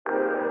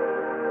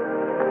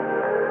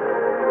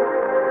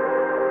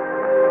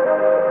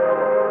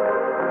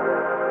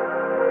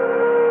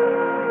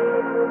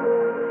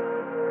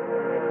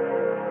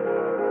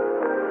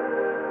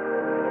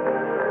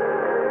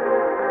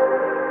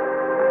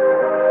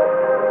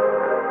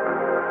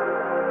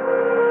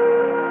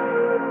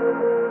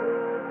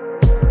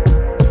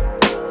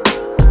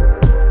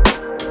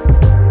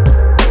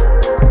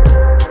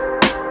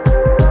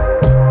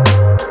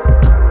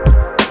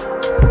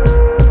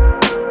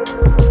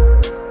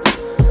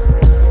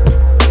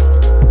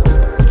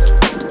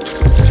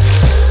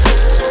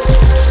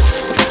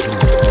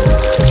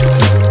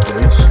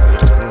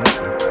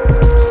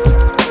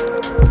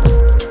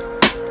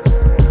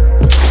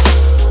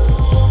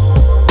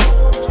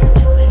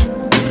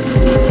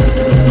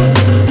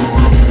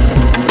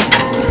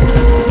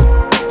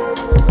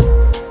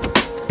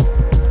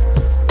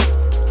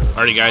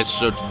guys,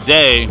 so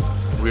today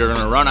we are going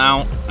to run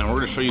out and we're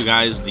going to show you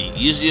guys the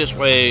easiest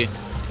way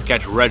to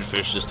catch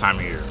redfish this time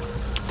of year.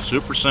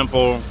 Super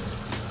simple,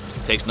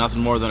 it takes nothing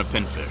more than a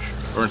pinfish.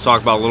 We're going to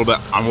talk about a little bit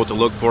on what to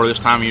look for this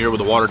time of year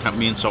with the water temp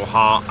being so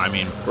hot. I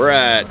mean, we're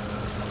at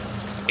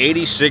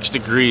 86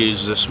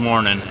 degrees this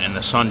morning and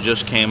the sun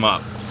just came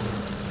up.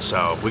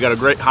 So we got a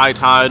great high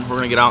tide. We're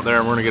going to get out there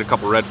and we're going to get a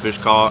couple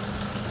redfish caught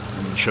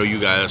and show you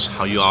guys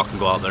how you all can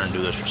go out there and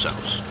do this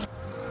yourselves.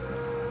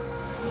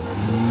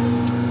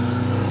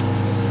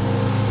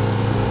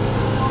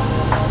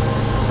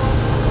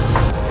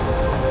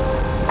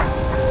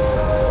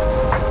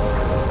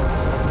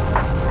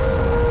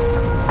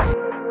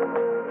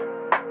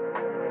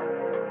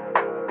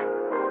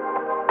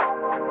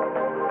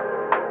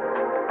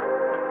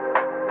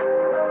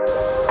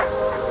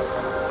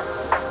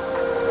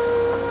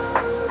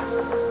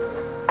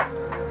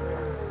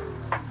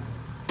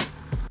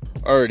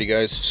 Alrighty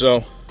guys,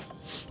 so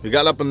we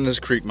got up in this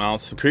creek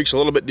mouth. The creek's a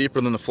little bit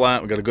deeper than the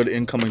flat. We got a good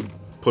incoming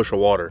push of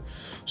water.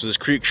 So this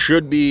creek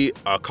should be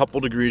a couple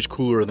degrees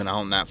cooler than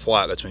out in that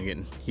flat that's been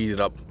getting heated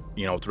up,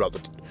 you know, throughout the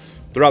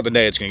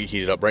day. It's gonna get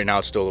heated up. Right now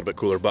it's still a little bit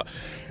cooler, but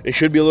it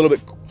should be a little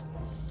bit,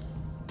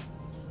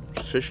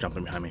 fish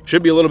jumping behind me.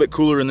 Should be a little bit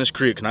cooler in this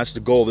creek, and that's the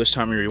goal this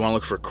time of year. You wanna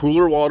look for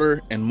cooler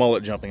water and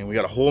mullet jumping. And we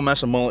got a whole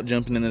mess of mullet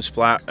jumping in this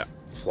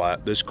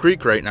this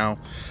creek right now.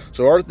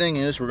 So our thing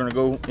is, we're gonna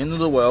go into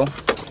the well.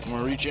 I'm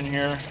gonna reach in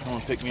here, I'm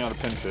gonna pick me out a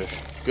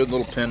pinfish. Good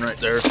little pin right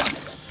there.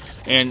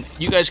 And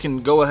you guys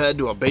can go ahead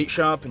to a bait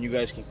shop and you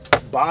guys can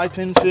buy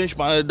pinfish,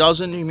 buy a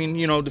dozen. I mean,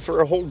 you know,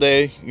 for a whole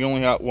day, you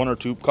only got one or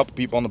two, couple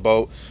people on the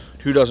boat.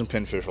 2 dozen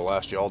pinfish will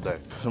last you all day.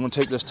 So I'm gonna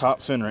take this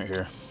top fin right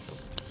here.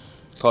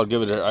 I call it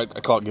giving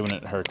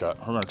it a haircut.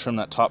 We're gonna trim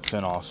that top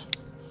fin off.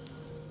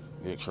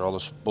 Make sure all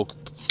the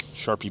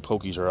sharpie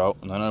pokies are out.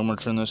 And then I'm gonna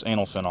trim this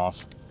anal fin off.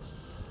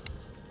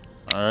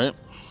 All right,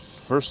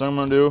 first thing I'm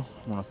gonna do,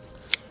 I'm gonna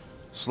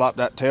slop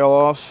that tail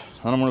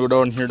off. Then I'm gonna go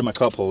down here to my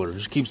cup holder.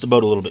 Just keeps the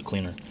boat a little bit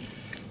cleaner.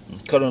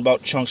 Cut them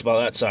about chunks about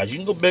that size. You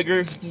can go bigger,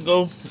 you can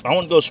go, I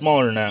wouldn't go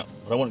smaller than that,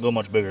 but I wouldn't go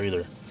much bigger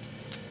either.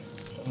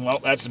 Well,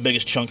 that's the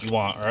biggest chunk you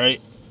want, all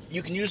right?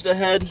 You can use the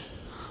head.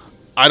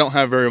 I don't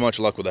have very much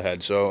luck with the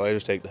head, so I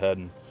just take the head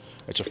and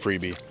it's a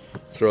freebie.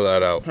 Throw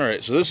that out. All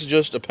right, so this is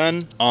just a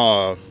Penn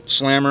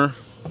Slammer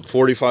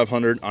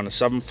 4500 on a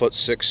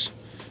 7'6"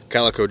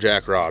 calico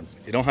jack rod.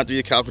 It don't have to be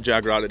a calico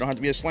jack rod. It don't have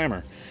to be a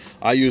slammer.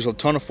 I use a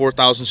ton of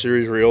 4000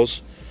 series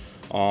reels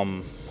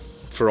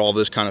for all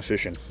this kind of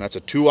fishing. That's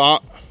a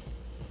 2-aught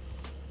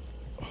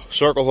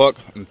circle hook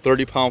and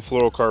 30-pound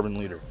fluorocarbon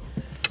leader.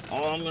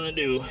 All I'm gonna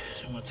do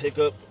is I'm gonna take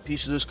up a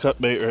piece of this cut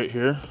bait right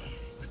here.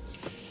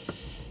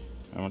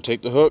 I'm gonna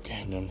take the hook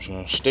and I'm just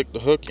gonna stick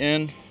the hook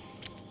in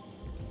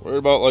right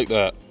about like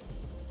that.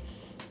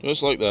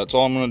 Just like that. That's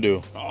all I'm gonna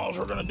do. All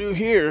we're gonna do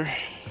here,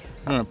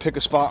 I'm gonna pick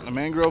a spot in the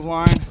mangrove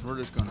line. We're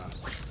just gonna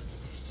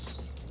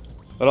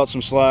let out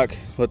some slack,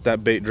 let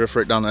that bait drift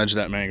right down the edge of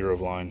that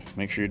mangrove line.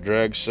 Make sure your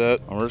drag's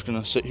set. And we're just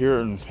gonna sit here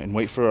and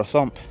wait for a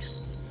thump.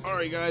 All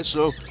right guys,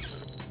 so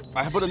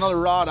I put another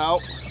rod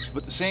out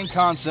with the same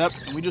concept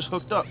and we just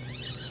hooked up.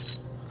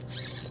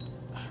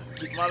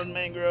 Keep them out of the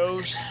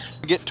mangroves.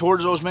 Get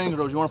towards those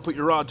mangroves, you wanna put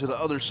your rod to the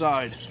other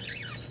side.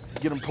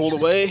 Get them pulled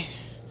away.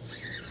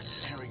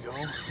 There we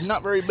go.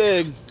 Not very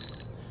big,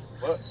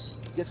 but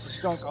gets the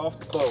skunk off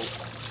the boat.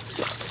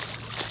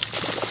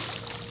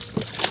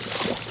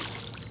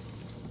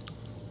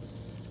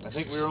 I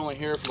think we were only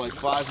here for like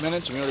 5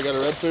 minutes and we already got a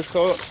redfish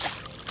caught.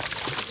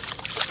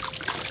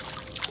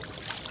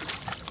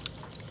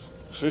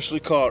 Officially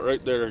caught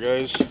right there,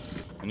 guys.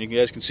 And you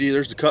guys can see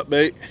there's the cut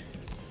bait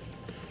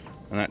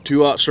and that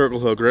 2-aught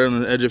circle hook right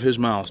on the edge of his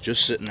mouth,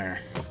 just sitting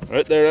there.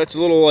 Right there, that's a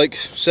little like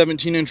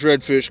 17-inch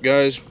redfish,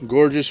 guys.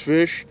 Gorgeous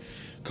fish.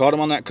 Caught him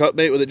on that cut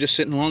bait with it just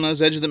sitting along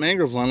the edge of the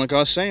mangrove line, like I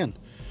was saying.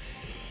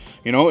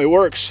 You know, it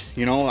works.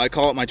 You know, I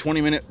call it my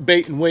 20-minute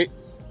bait and wait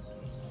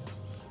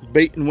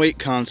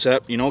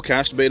concept. You know,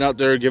 cast the bait out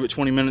there, give it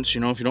 20 minutes.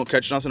 You know, if you don't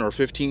catch nothing, or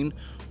 15,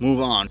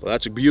 move on. Well,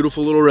 that's a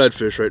beautiful little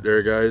redfish right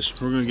there, guys.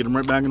 We're gonna get him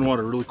right back in the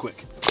water really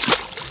quick.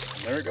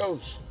 There it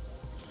goes.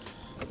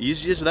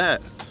 Easy as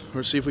that. We're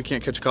gonna see if we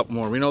can't catch a couple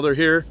more. We know they're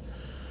here,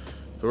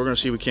 but we're gonna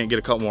see if we can't get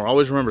a couple more.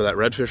 Always remember that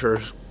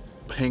redfish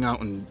hang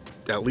out in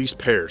at least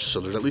pairs, so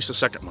there's at least a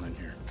second one in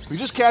here. We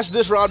just casted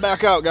this rod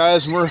back out,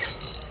 guys, and we're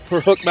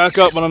hooked back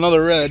up on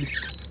another red.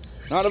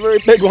 Not a very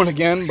big one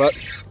again, but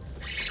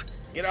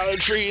get out of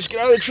the trees, get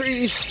out of the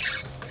trees.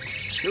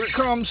 Here it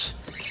comes.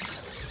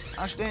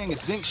 Gosh dang,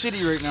 it's Dink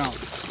City right now.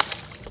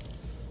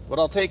 But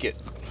I'll take it.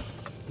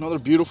 Another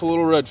beautiful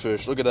little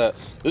redfish. Look at that.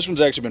 This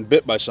one's actually been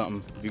bit by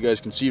something. If you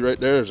guys can see right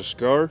there, there's a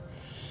scar.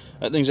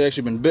 That thing's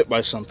actually been bit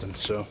by something.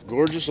 So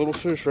gorgeous little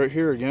fish right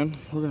here again.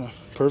 We're gonna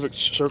perfect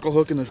circle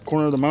hook in the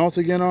corner of the mouth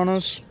again on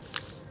us.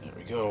 There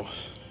we go.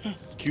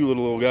 Cute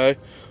little guy.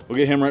 We'll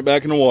get him right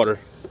back in the water.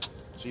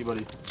 See you,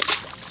 buddy.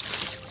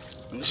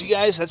 And see,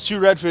 guys, that's 2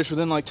 redfish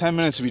within like 10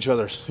 minutes of each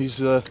other. These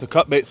the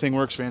cut bait thing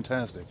works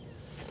fantastic.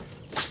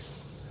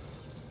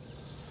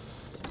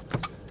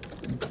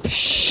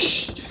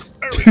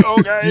 There we we go,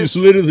 guys. Just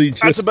literally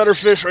just... That's a better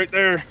fish right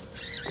there.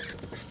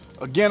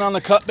 Again on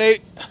the cut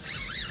bait.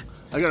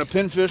 I got a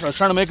pinfish. I was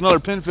trying to make another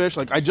pinfish.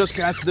 Like, I just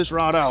cast this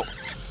rod out.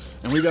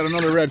 And we got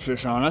another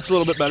redfish on. That's a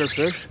little bit better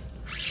fish.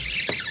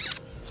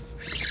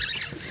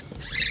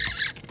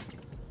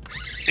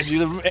 If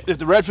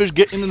the redfish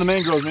get into the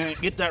mangroves, man,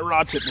 get that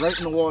rod tip right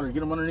in the water. Get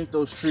them underneath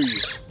those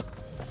trees.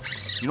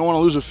 You don't want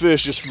to lose a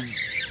fish just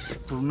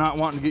for not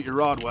wanting to get your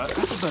rod wet.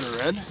 That's a better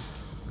red.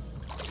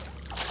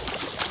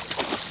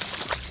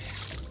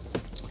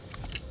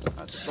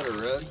 That's a better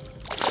red.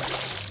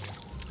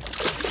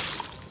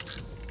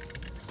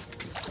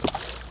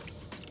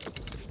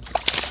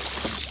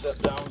 Step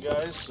down,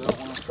 guys, so I don't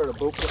want to try to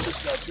boat put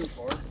this guy too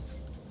far.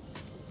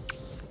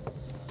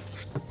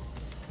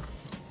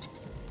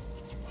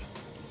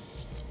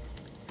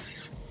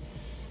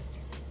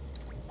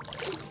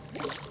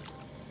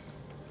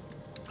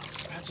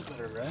 That's a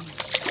better red.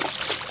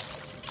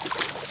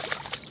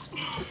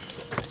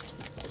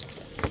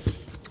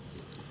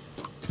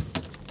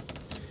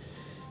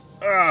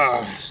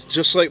 Ah,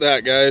 just like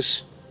that,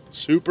 guys.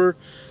 Super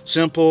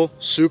simple,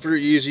 super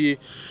easy.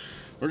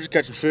 We're just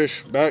catching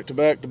fish back to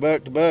back to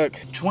back to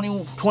back.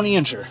 20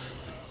 incher.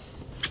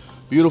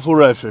 Beautiful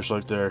redfish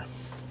like there.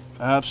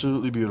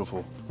 Absolutely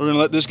beautiful. We're gonna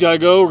let this guy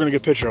go. We're gonna get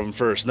a picture of him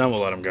first, and then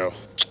we'll let him go.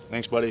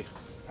 Thanks, buddy.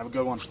 Have a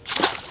good one.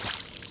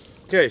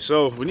 Okay,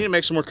 so we need to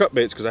make some more cut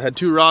baits because I had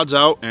 2 rods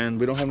out and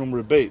we don't have no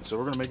more bait. So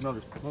we're gonna make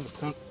another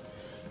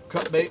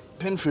cut bait,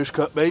 pinfish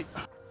cut bait.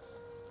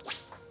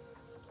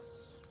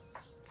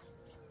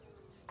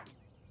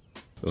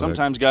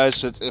 Sometimes,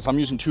 guys, if I'm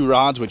using 2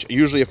 rods, which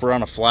usually if we're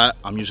on a flat,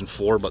 I'm using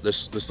 4, but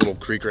this little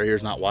creek right here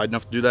is not wide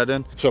enough to do that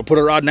in. So put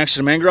a rod next to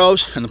the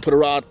mangroves and then put a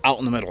rod out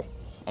in the middle,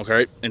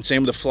 okay? And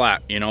same with the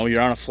flat, you know, you're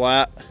on a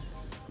flat.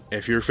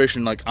 If you're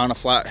fishing like on a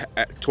flat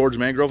towards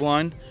mangrove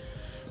line,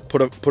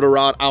 put a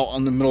rod out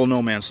in the middle of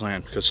no man's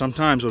land, because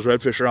sometimes those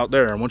redfish are out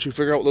there, and once you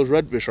figure out what those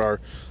redfish are,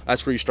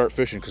 that's where you start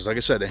fishing, because like I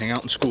said, they hang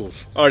out in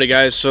schools. Alrighty,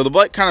 guys, so the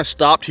bite kind of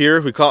stopped here.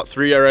 We caught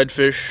 3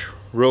 redfish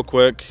real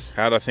quick.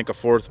 Had, I think, a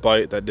 4th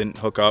bite that didn't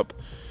hook up.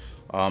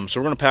 So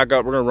we're gonna pack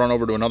up. We're gonna run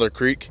over to another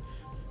creek,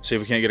 see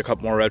if we can't get a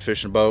couple more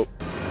redfish in the boat.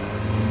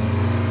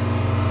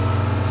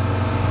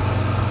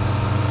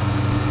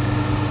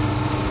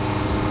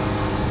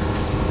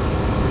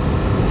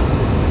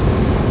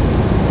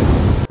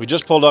 We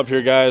just pulled up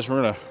here, guys. We're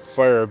gonna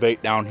fire a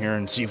bait down here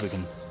and see if we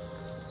can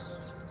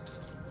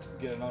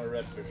get another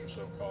redfish or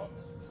so caught.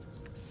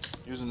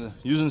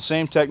 Using the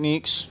same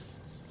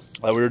techniques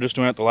that we were just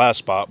doing at the last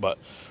spot, but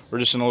we're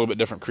just in a little bit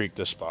different creek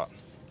this spot.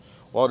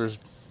 Water's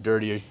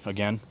dirty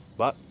again,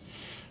 but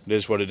it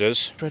is what it is.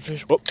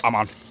 Redfish. Oh, I'm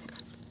on.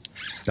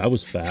 That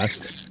was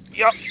fast.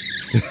 Yep.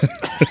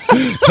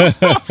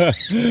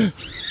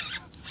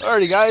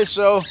 Alrighty, guys,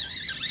 so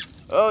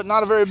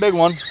not a very big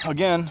one.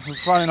 Again, we're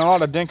finding a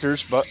lot of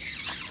dinkers, but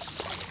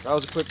that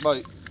was a quick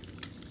bite.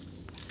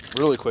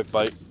 Really quick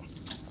bite.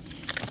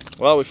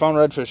 Well, we found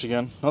redfish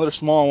again. Another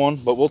small one,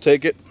 but we'll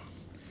take it.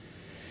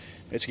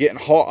 It's getting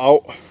hot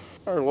out.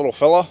 Our little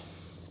fella.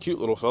 Cute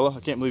little fella. I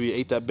can't believe he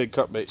ate that big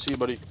cut bait. See you,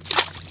 buddy.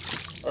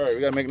 Alright,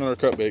 we gotta make another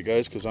cut bait,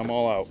 guys, because I'm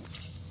all out.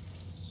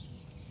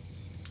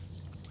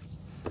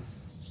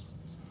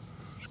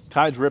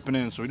 Tide's ripping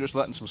in, so we're just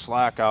letting some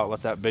slack out,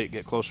 let that bait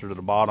get closer to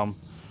the bottom.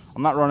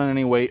 I'm not running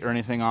any weight or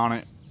anything on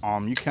it.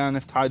 You can,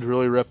 if tide's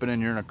really ripping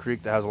and you're in a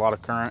creek that has a lot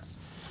of current,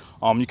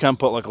 you can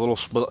put like a little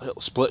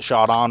split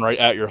shot on right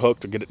at your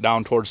hook to get it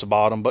down towards the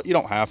bottom, but you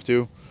don't have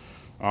to.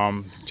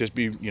 Just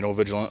be, you know,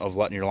 vigilant of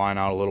letting your line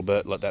out a little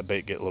bit, let that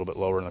bait get a little bit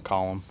lower in the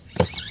column.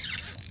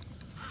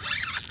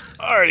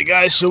 Alrighty,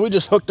 guys, so we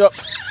just hooked up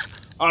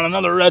on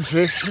another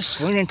redfish, just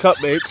slinging cut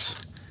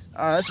baits.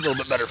 That's a little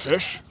bit better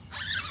fish,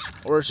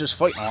 or it's just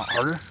fighting a lot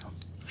harder.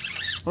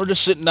 We're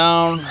just sitting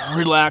down,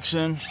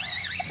 relaxing.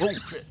 Oh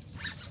shit!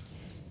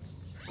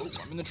 Oh,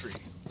 I'm in the tree.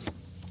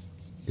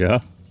 Yeah.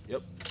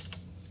 Yep.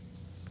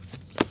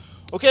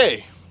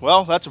 Okay,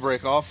 well, that's a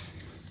break off.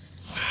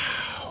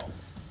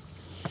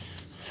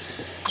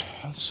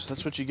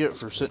 That's what you get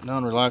for sitting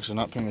down, relaxing,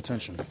 not paying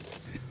attention.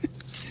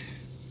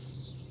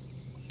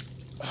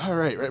 All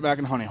right, right back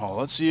in the honey hole.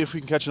 Let's see if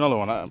we can catch another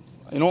one.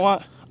 You know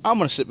what? I'm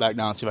gonna sit back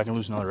down and see if I can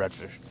lose another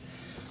redfish.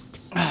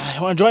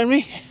 You wanna join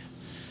me?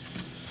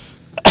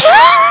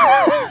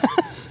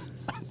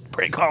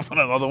 Break off on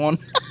another one.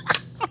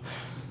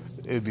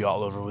 It'd be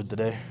all over with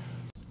today.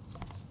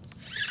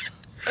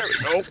 There we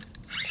go.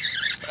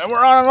 And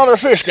we're on another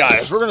fish,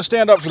 guys. We're gonna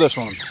stand up for this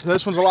one.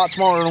 This one's a lot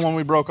smaller than the one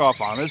we broke off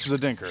on. This is a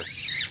dinker.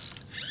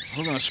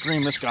 We're gonna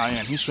scream this guy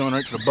in. He's swimming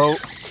right to the boat.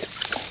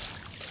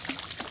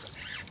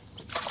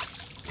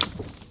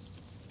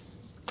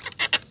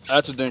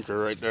 That's a dinker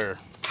right there.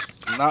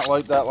 Not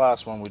like that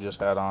last one we just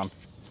had on.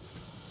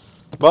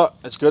 But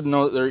it's good to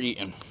know that they're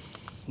eating.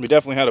 We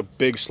definitely had a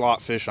big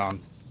slot fish on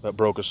that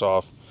broke us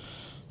off.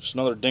 Just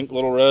another dink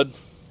little red.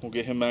 We'll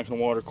get him back in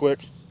the water quick.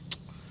 We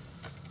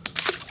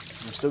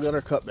still got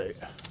our cut bait.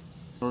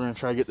 We're gonna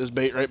try to get this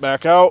bait right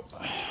back out.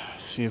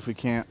 See if we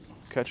can't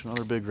catch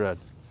another big red.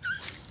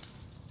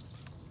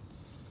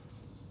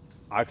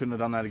 I couldn't have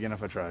done that again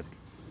if I tried.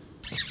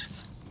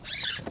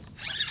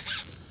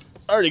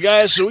 Alrighty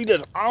guys, so we did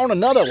on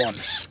another one.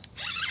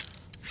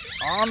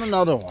 On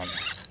another one.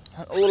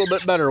 A little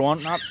bit better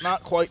one.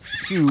 Not quite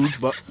huge,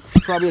 but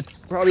probably a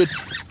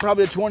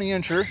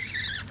 20-incher.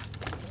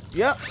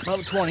 Yep,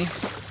 about 20.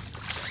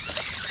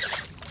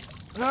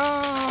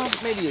 No,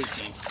 maybe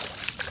 18.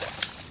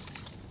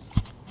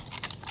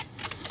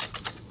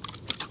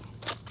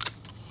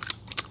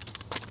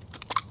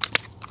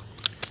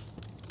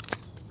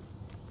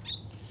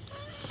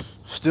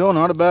 Still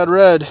not a bad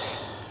red.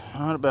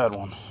 Not a bad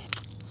one.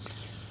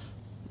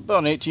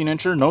 About an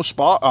 18-incher, no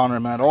spot on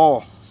him at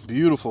all.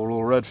 Beautiful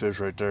little redfish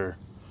right there.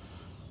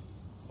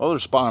 Oh,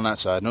 there's a spot on that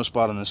side, no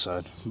spot on this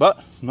side. But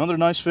another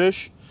nice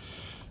fish.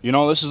 You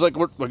know, this is like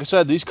I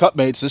said, these cut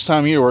baits this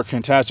time of year work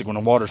fantastic when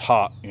the water's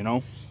hot, you know.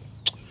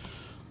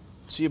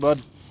 See you,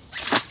 bud.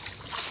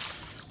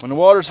 When the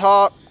water's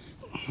hot,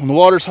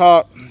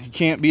 you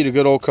can't beat a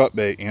good old cut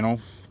bait, you know.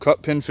 Cut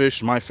pinfish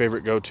is my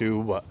favorite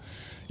go-to, but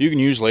you can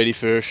use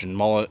ladyfish and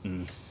mullet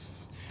and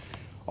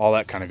all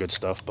that kind of good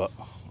stuff, but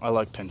I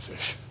like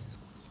pinfish.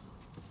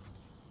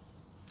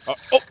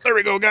 Oh, there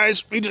we go,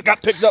 guys. We just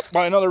got picked up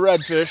by another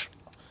redfish.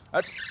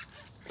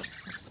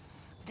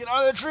 Get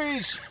out of the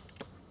trees.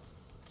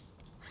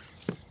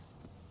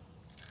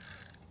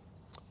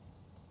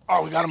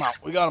 Oh, we got him out.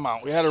 We got him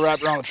out. We had to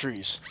wrap around the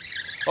trees.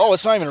 Oh,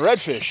 it's not even a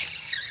redfish.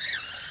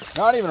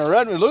 Not even a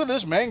redfish. Look at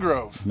this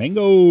mangrove.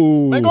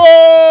 Mango.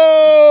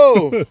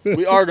 Mango!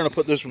 We are going to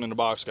put this one in the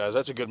box, guys.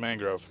 That's a good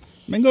mangrove.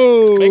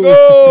 Mango.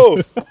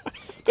 Mango!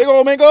 Big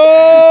old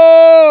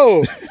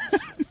mango!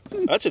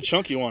 That's a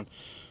chunky one.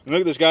 And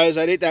look at this, guys.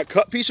 I ate that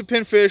cut piece of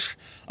pinfish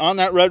on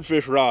that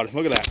redfish rod.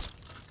 Look at that.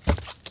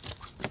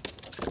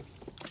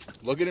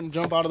 Look at him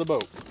jump out of the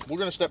boat. We're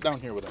going to step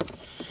down here with him.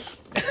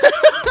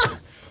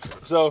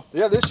 So,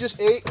 yeah, this just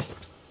ate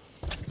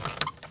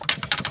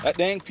that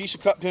dang piece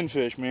of cut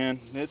pinfish, man.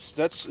 This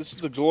is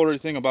the glory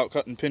thing about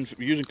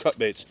using cut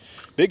baits.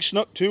 Big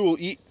snook, too, will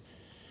eat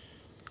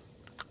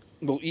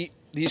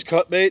these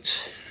cut baits.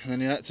 And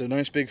then that's a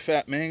nice big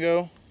fat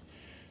mango.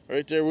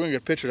 Right there, we're going to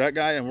get a picture of that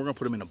guy, and we're going to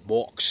put him in a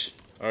box.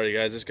 Alright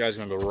guys, this guy's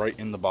going to go right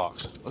in the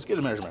box. Let's get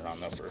a measurement on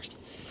that first.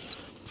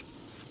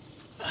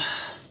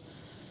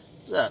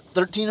 What's that,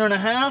 13 and a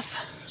half?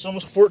 It's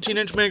almost a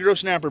 14-inch mangrove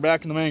snapper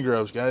back in the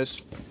mangroves,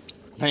 guys.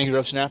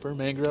 Mangrove snapper,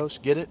 mangroves,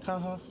 get it?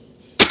 Right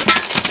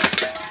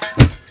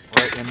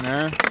in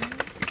there.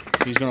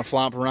 He's going to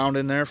flop around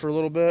in there for a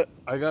little bit.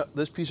 I got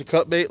this piece of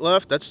cut bait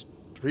left. That's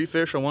 3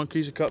 fish on 1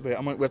 piece of cut bait.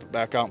 I might whip it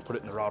back out and put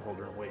it in the rod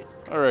holder and wait.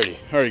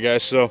 Alrighty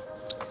guys, so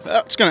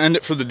that's going to end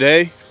it for the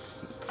day.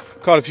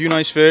 Caught a few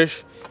nice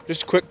fish.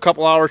 Just a quick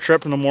couple-hour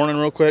trip in the morning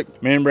real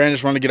quick. Me and Brandon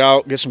just wanted to get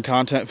out, get some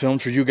content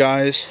filmed for you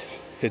guys.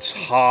 It's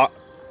hot,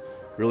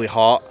 really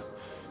hot.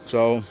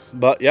 So,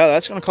 but yeah,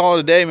 that's going to call it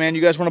a day, man.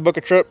 You guys want to book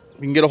a trip,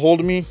 you can get a hold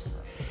of me.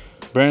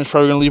 Brandon's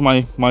probably going to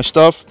leave my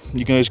stuff.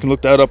 You guys can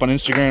look that up on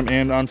Instagram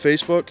and on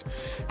Facebook.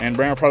 And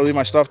Brandon will probably leave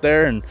my stuff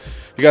there. And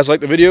if you guys like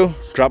the video,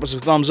 drop us a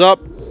thumbs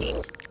up.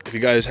 If you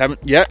guys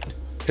haven't yet,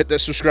 hit that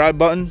subscribe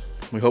button.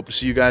 We hope to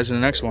see you guys in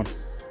the next one.